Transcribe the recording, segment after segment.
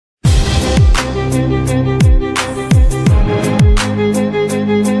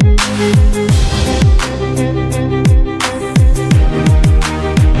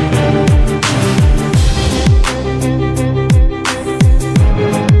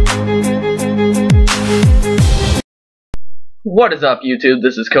What is up, YouTube?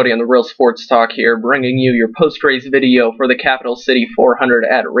 This is Cody on the Real Sports Talk here, bringing you your post-race video for the Capital City 400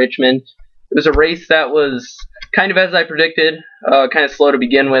 at Richmond. It was a race that was kind of as I predicted, kind of slow to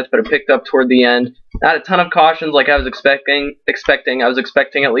begin with, but it picked up toward the end. Not a ton of cautions like I was expecting. I was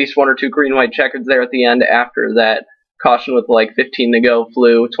expecting at least one or two green-white checkers there at the end after that caution with like 15 to go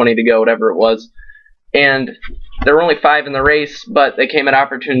flew, 20 to go, whatever it was. And there were only 5 in the race, but they came at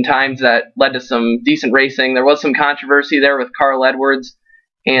opportune times that led to some decent racing. There was some controversy there with Carl Edwards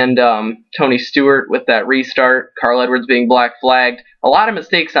and Tony Stewart with that restart. Carl Edwards being black flagged. A lot of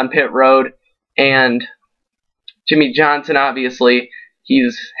mistakes on pit road. And Jimmie Johnson, obviously,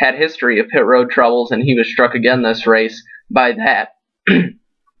 he's had history of pit road troubles, and he was struck again this race by that.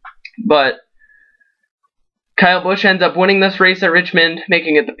 But Kyle Busch ends up winning this race at Richmond,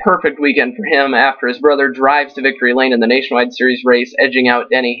 making it the perfect weekend for him after his brother drives to victory lane in the Nationwide Series race, edging out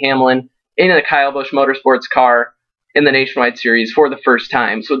Denny Hamlin in the Kyle Busch Motorsports car in the Nationwide Series for the first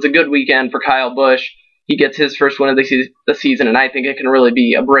time. So it's a good weekend for Kyle Busch. He gets his first win of the season, and I think it can really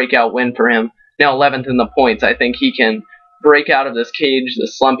be a breakout win for him. Now 11th in the points, I think he can break out of this cage, the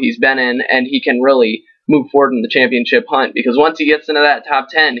slump he's been in, and he can really move forward in the championship hunt, because once he gets into that top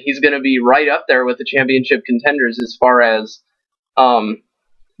 10, he's going to be right up there with the championship contenders as far as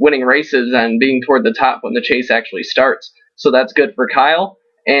winning races and being toward the top when the chase actually starts. So that's good for Kyle,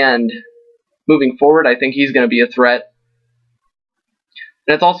 and moving forward, I think he's going to be a threat.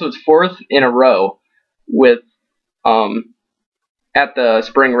 And it's also his 4th in a row with at the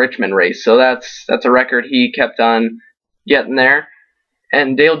spring Richmond race, so that's a record he kept on getting there.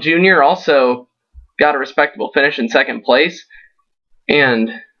 And Dale Jr. also got a respectable finish in 2nd place,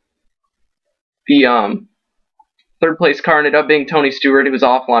 and the 3rd place car ended up being Tony Stewart, who was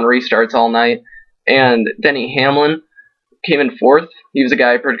awful on restarts all night, and Denny Hamlin came in 4th. He was a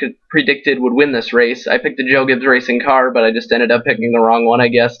guy I predicted would win this race. I picked the Joe Gibbs Racing car, but I just ended up picking the wrong one, I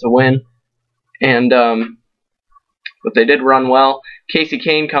guess, to win. And but they did run well. Casey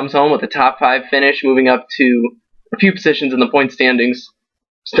Kane comes home with a top 5 finish, moving up to a few positions in the point standings.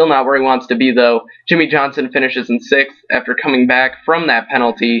 Still not where he wants to be, though. Jimmie Johnson finishes in 6th after coming back from that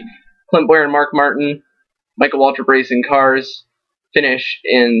penalty. Clint Boyer and Mark Martin, Michael Waltrip Racing cars, finish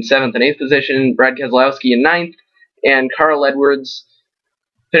in 7th and 8th position. Brad Keselowski in 9th. And Carl Edwards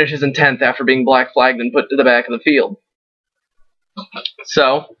finishes in 10th after being black flagged and put to the back of the field.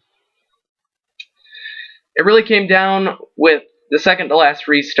 So it really came down with the second to last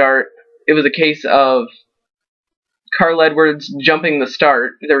restart. It was a case of Carl Edwards jumping the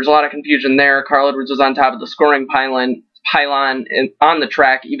start. There was a lot of confusion there. Carl Edwards was on top of the scoring pylon on the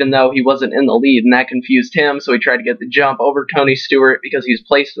track, even though he wasn't in the lead, and that confused him, so he tried to get the jump over Tony Stewart because he was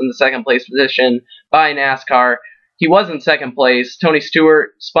placed in the 2nd place position by NASCAR. He was in 2nd place. Tony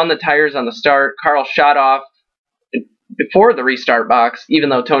Stewart spun the tires on the start. Carl shot off before the restart box, even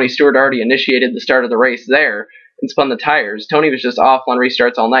though Tony Stewart already initiated the start of the race there and spun the tires. Tony was just off on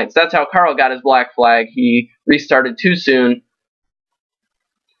restarts all night. So that's how Carl got his black flag. He restarted too soon,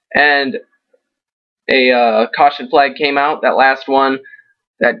 and a caution flag came out, that last one,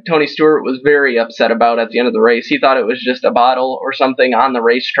 that Tony Stewart was very upset about at the end of the race. He thought it was just a bottle or something on the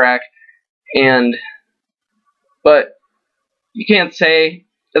racetrack, but you can't say,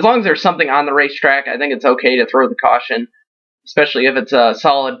 as long as there's something on the racetrack, I think it's okay to throw the caution, especially if it's a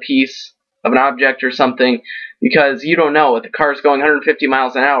solid piece of an object or something, because you don't know. If the car's going 150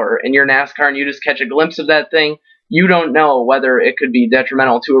 miles an hour and you're NASCAR and you just catch a glimpse of that thing, you don't know whether it could be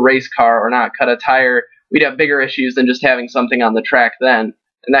detrimental to a race car or not. Cut a tire, we'd have bigger issues than just having something on the track then,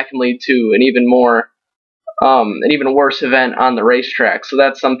 and that can lead to an even worse event on the racetrack. So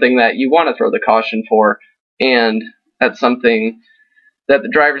that's something that you want to throw the caution for, and that's something that the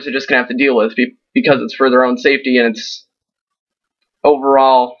drivers are just going to have to deal with because it's for their own safety, and it's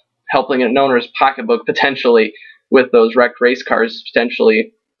overall helping an owner's pocketbook potentially with those wrecked race cars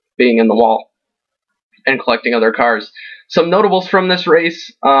potentially being in the wall and collecting other cars. Some notables from this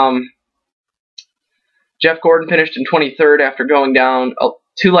race: Jeff Gordon finished in 23rd after going down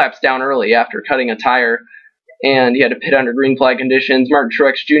 2 laps down early after cutting a tire, and he had to pit under green flag conditions. Martin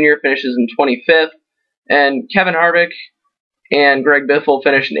Truex Jr. finishes in 25th, and Kevin Harvick and Greg Biffle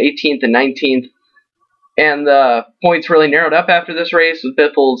finished in 18th and 19th. And the points really narrowed up after this race with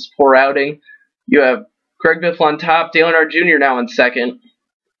Biffle's poor outing. You have Greg Biffle on top, Dale Earnhardt Jr. now in 2nd,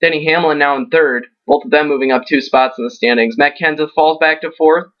 Denny Hamlin now in 3rd, both of them moving up 2 spots in the standings. Matt Kenseth falls back to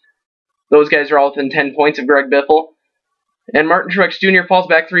 4th. Those guys are all within 10 points of Greg Biffle. And Martin Truex Jr. falls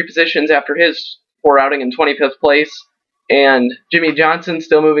back 3 positions after his poor outing in 25th place. And Jimmie Johnson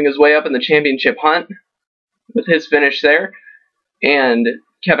still moving his way up in the championship hunt with his finish there. And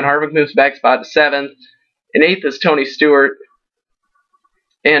Kevin Harvick moves back spot to 7th. In 8th is Tony Stewart.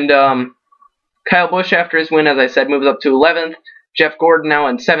 And Kyle Busch, after his win, as I said, moves up to 11th. Jeff Gordon now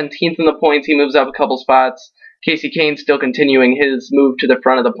in 17th in the points. He moves up a couple spots. Casey Kane still continuing his move to the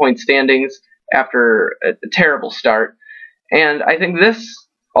front of the point standings after a terrible start. And I think this,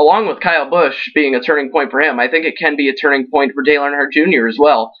 along with Kyle Busch being a turning point for him, I think it can be a turning point for Dale Earnhardt Jr. as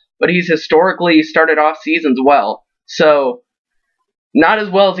well. But he's historically started off seasons well. So, not as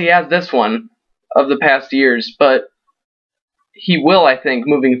well as he has this one of the past years, but he will, I think,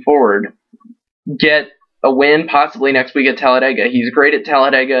 moving forward, get a win possibly next week at Talladega. He's great at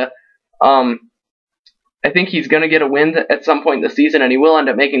Talladega. I think he's going to get a win at some point in the season, and he will end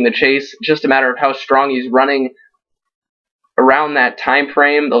up making the chase. Just a matter of how strong he's running around that time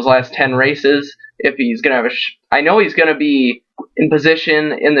frame, those last 10 races. If he's going to have I know he's going to be in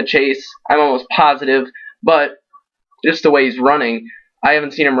position in the chase. I'm almost positive, but just the way he's running, I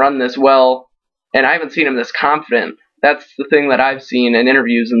haven't seen him run this well, and I haven't seen him this confident. That's the thing that I've seen in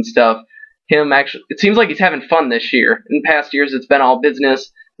interviews and stuff. It seems like he's having fun this year. In past years, it's been all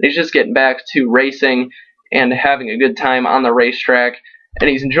business. He's just getting back to racing and having a good time on the racetrack, and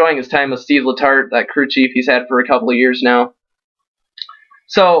he's enjoying his time with Steve Letarte, that crew chief he's had for a couple of years now.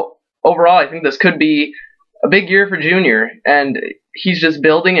 So, overall, I think this could be a big year for Junior, and he's just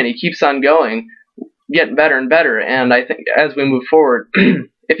building, and he keeps on going, getting better and better, and I think as we move forward,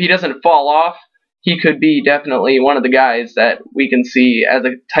 if he doesn't fall off, he could be definitely one of the guys that we can see as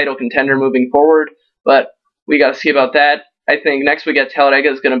a title contender moving forward, but we got to see about that. I think next week at Talladega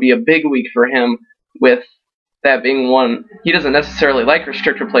is going to be a big week for him, with that being one. He doesn't necessarily like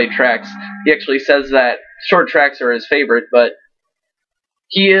restrictor plate tracks. He actually says that short tracks are his favorite, but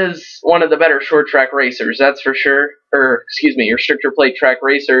he is one of the better short track racers, that's for sure. Restrictor plate track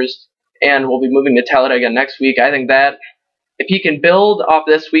racers, and we'll be moving to Talladega next week. I think that if he can build off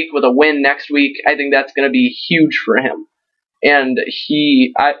this week with a win next week, I think that's going to be huge for him. And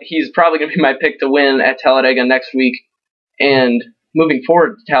he's probably going to be my pick to win at Talladega next week. And moving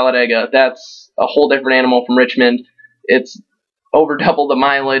forward to Talladega, that's a whole different animal from Richmond. It's over double the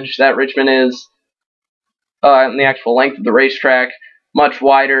mileage that Richmond is, and the actual length of the racetrack, much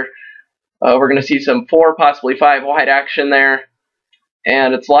wider. We're going to see some 4, possibly 5 wide action there.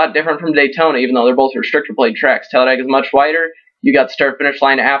 And it's a lot different from Daytona, even though they're both restrictor plate tracks. Talladega is much wider. You got the start-finish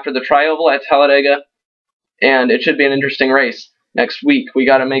line after the tri-oval at Talladega, and it should be an interesting race next week. We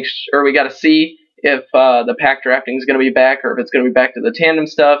got to see if the pack drafting is going to be back, or if it's going to be back to the tandem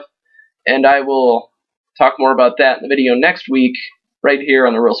stuff. And I will talk more about that in the video next week, right here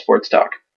on the Real Sports Talk.